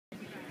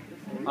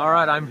All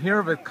right, I'm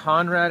here with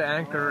Conrad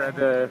Anker at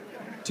the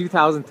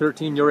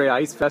 2013 Ouray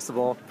Ice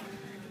Festival,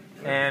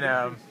 and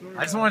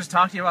I just wanted to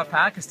talk to you about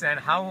Pakistan.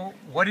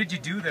 What did you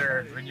do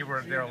there when you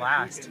were there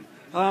last?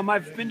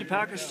 I've been to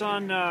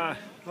Pakistan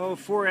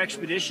 4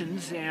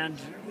 expeditions, and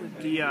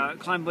the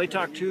climbed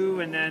Laytok 2,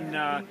 and then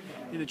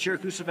in the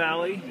Charakusa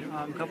Valley,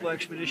 a couple of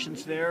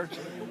expeditions there,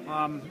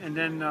 and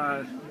then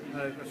a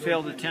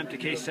failed attempt at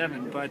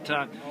K7. But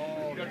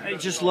I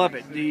just love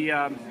it.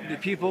 The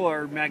people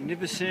are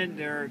magnificent.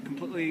 They're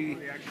completely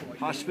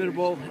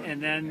hospitable,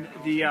 and then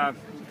the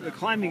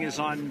climbing is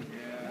on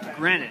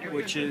granite,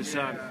 which is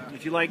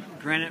if you like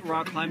granite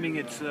rock climbing,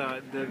 it's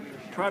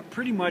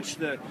pretty much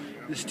the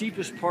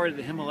steepest part of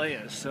the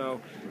Himalayas.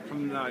 So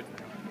from the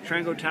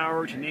Trango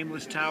Tower to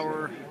Nameless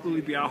Tower,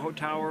 Uli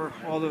Tower,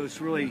 all those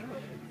really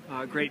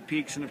great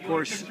peaks, and of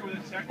course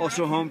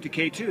also home to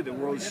K2, the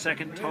world's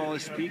second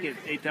tallest peak at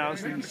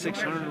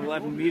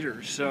 8,611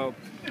 meters. So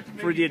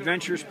for the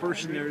adventurous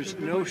person, there's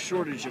no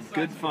shortage of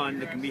good fun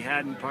that can be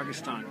had in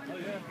Pakistan,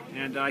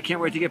 and I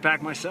can't wait to get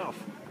back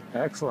myself.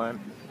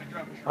 Excellent.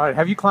 All right,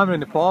 have you climbed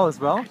in Nepal as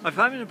well? I've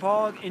climbed in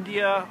Nepal,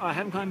 India. I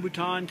haven't climbed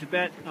Bhutan,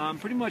 Tibet,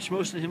 pretty much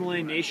most of the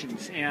Himalayan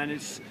nations, and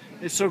it's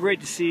so great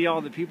to see all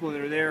the people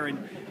that are there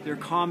and their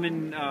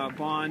common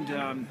bond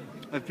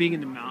of being in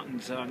the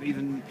mountains,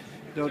 even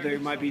though they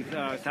might be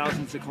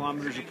thousands of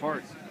kilometers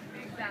apart.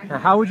 Now,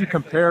 how would you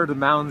compare the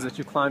mountains that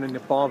you climbed in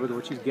Nepal with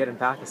what you get in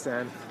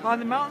Pakistan? The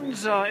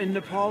mountains in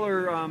Nepal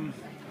are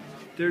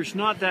there's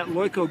not that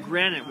Loiko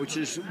granite, which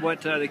is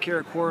what the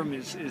Karakoram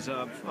is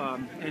of,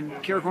 and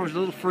Karakoram is a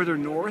little further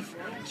north,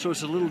 so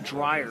it's a little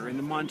drier, and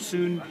the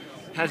monsoon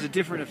has a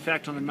different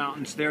effect on the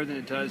mountains there than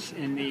it does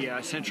in the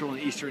central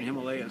and eastern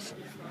Himalayas.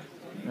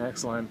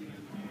 Excellent.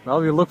 Well,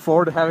 we look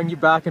forward to having you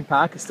back in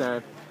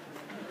Pakistan.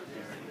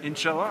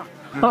 Inshallah.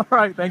 All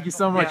right, thank you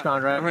so much,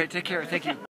 Conrad. All right, take care. Thank you.